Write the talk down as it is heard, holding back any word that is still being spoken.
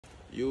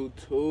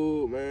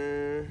YouTube,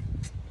 man.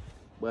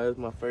 But it's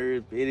my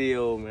first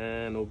video,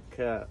 man. No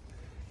cap.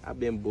 I've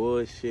been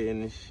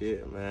bullshitting this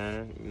shit,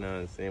 man. You know what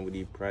I'm saying, with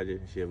these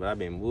projects and shit. But I've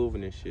been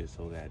moving this shit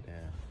so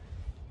goddamn.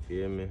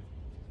 Feel me?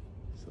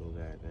 So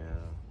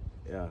goddamn.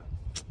 Yeah.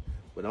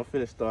 But I'm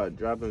finna start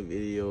dropping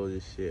videos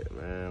and shit,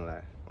 man.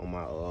 Like on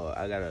my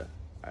I got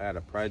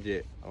a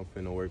project I'm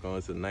finna work on.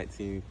 It's a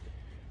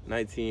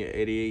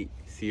 1988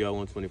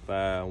 CR125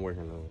 I'm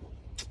working on.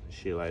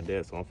 Shit like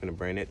that. So I'm finna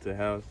bring that to the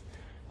house.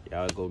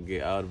 Y'all go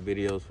get all the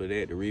videos for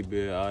that, to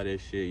rebuild all that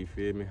shit, you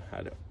feel me? How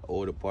to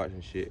order parts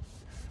and shit,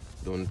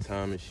 doing the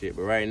time and shit.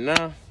 But right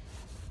now,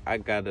 I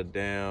got a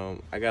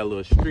little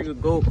streaker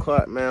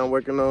go-kart, man, I'm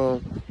working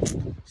on.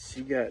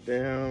 She got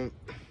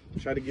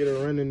try to get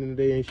her running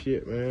today and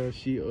shit, man.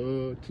 She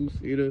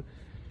two-seater.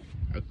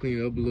 I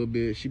cleaned up a little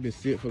bit. She been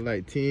sitting for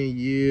like 10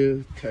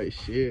 years, type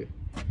shit.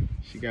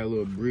 She got a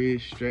little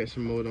bridge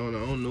traction motor on her.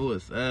 I don't know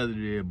what size it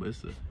is, but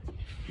it's a,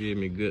 feel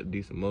me, good,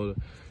 decent motor.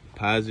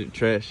 Positive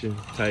traction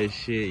type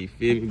shit, you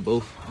feel me?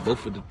 Both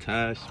of the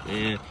tires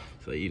spin,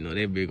 so you know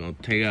that bitch gonna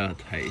take out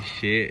type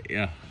shit,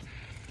 yeah.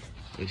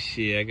 But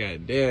shit, I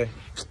got that.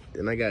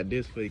 Then I got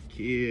this for the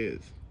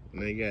kids.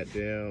 And they got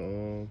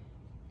down,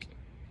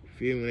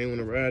 feel me? They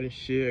wanna ride and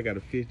shit. I gotta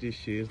fix this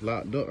shit. It's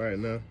locked up right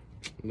now.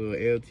 A little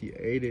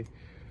LT80.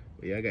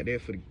 But yeah, I got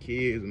that for the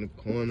kids in the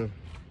corner.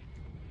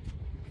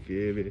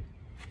 Feel me?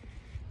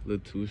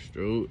 Little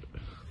two-stroke.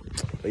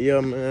 But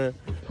yeah, man,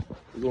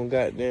 we gonna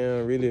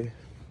goddamn really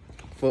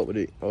fuck with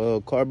it.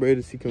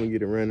 Carburetor, see, can we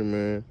get it running,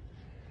 man?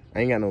 I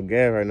ain't got no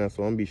gas right now,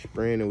 so I'm gonna be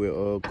spraying it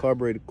with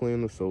carburetor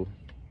cleaner, so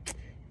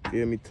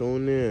feel me,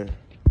 tune in.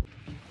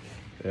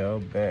 Yeah,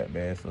 I'm back,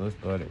 man, so it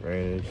started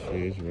raining. Shit,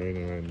 it's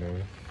raining right now.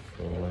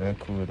 So when that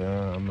cool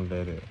down, I'm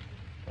gonna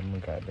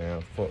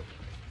goddamn fuck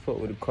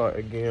with the cart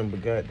again,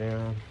 but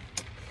goddamn,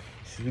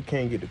 see, we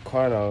can't get the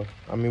cart off.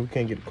 I mean, we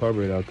can't get the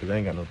carburetor off because I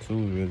ain't got no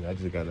tools, really. I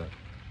just got a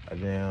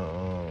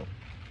damn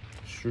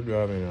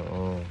screwdriver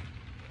and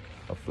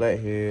a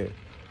flathead.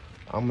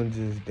 I'ma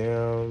just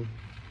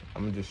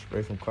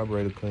spray some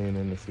carburetor cleaner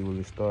and see where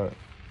it start.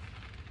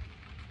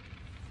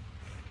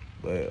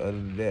 But other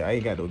than that, I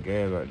ain't got no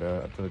gas right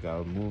now. I told you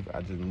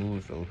I just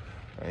moved, so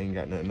I ain't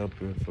got nothing up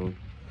here. So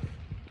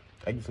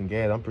I get some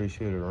gas, I'm pretty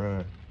sure it'll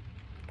run.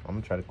 I'm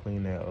gonna try to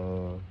clean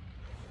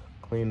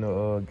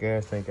the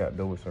gas tank out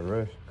there with some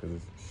rush,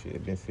 cause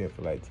shit been sitting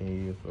for like 10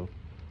 years, so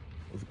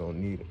it's gonna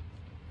need it.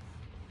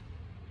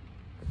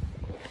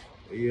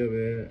 But yeah,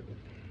 man.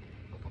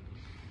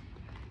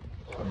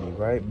 I'll be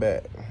right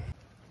back.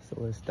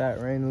 So it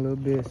started raining a little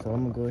bit, so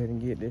I'm gonna go ahead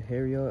and get this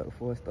hurry up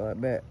before I start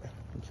back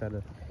and try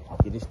to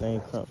get this thing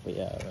crunked for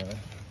y'all, man.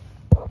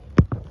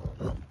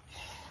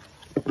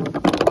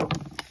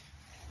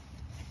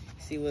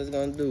 See what it's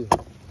gonna do.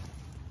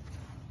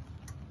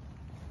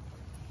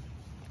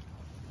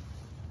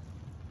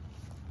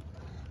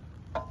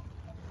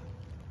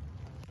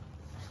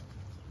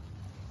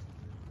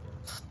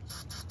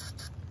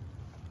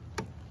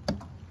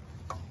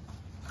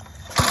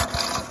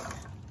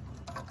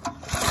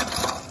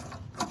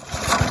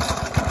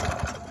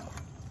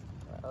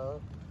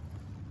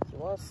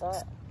 What's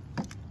that?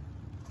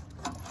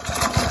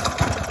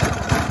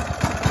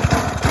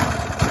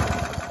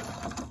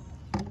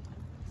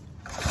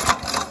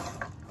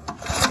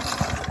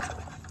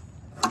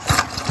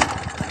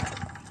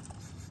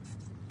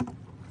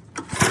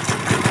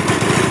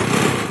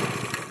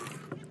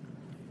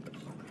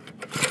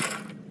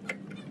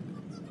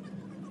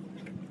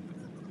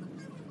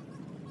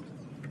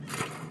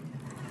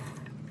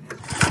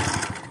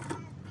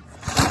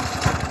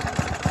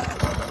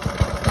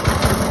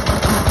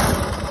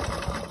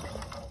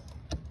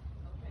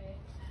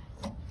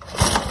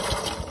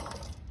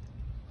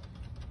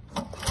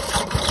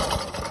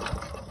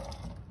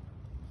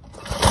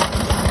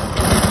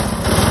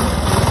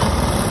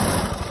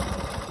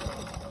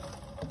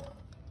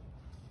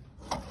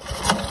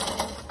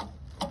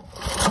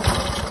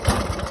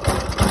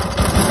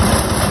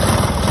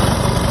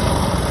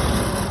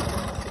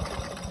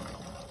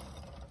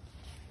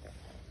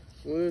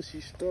 Well, she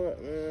start,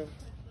 man.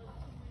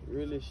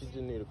 Really, she just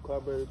need a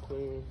carburetor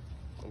clean.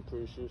 I'm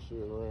pretty sure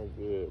she'll run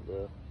good,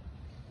 bro.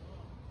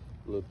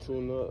 Little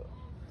tune up.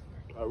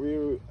 I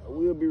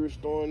will be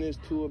restoring this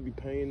too. I'll be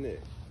painting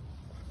it.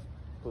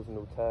 Put some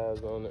new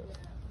tires on it.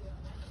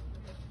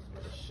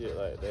 Shit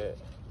like that.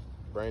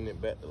 Bring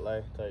it back to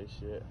life type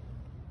shit.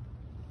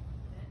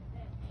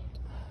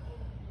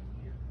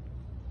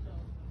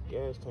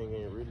 Gas tank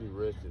ain't really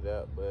rusted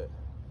out, but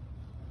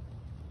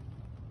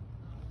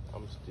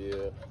I'm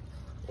still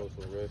put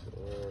some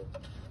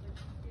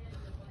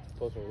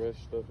rest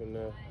stuff in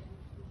there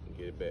and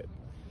get it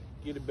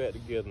back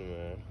together,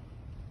 man.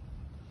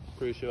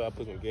 Pretty sure I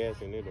put some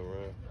gas in it to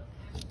run.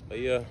 But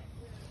yeah.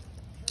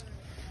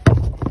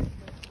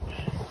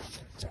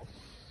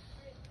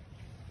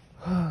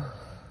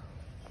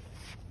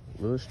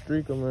 Little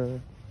streaker,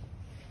 man.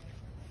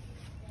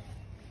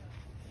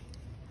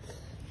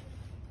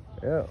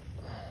 Yeah.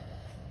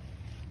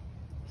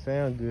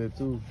 Sound good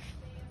too.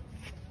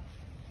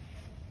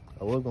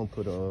 I was gonna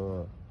put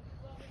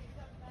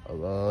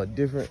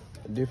different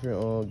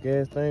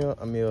gas thing.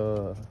 I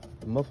mean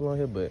muffler on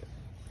here, but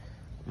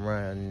I'm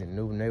around the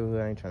new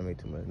neighborhood. I ain't trying to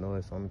make too much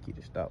noise, so I'm gonna keep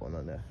the stock one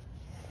on there.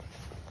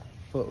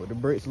 Fuck with the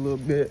brakes a little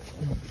bit.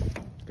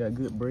 Got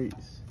good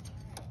brakes,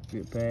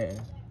 good pads.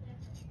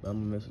 But I'm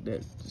gonna mess with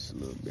that just a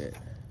little bit.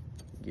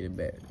 Get it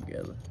back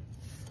together.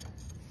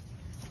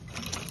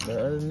 But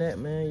other than that,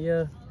 man,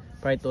 yeah.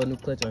 Probably throw a new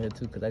clutch on here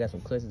too, cause I got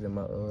some clutches in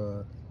my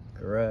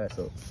garage,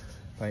 so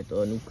probably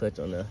throw a new clutch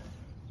on there.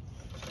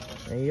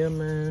 And yeah,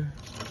 man.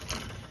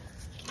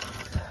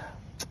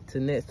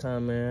 Till next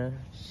time, man.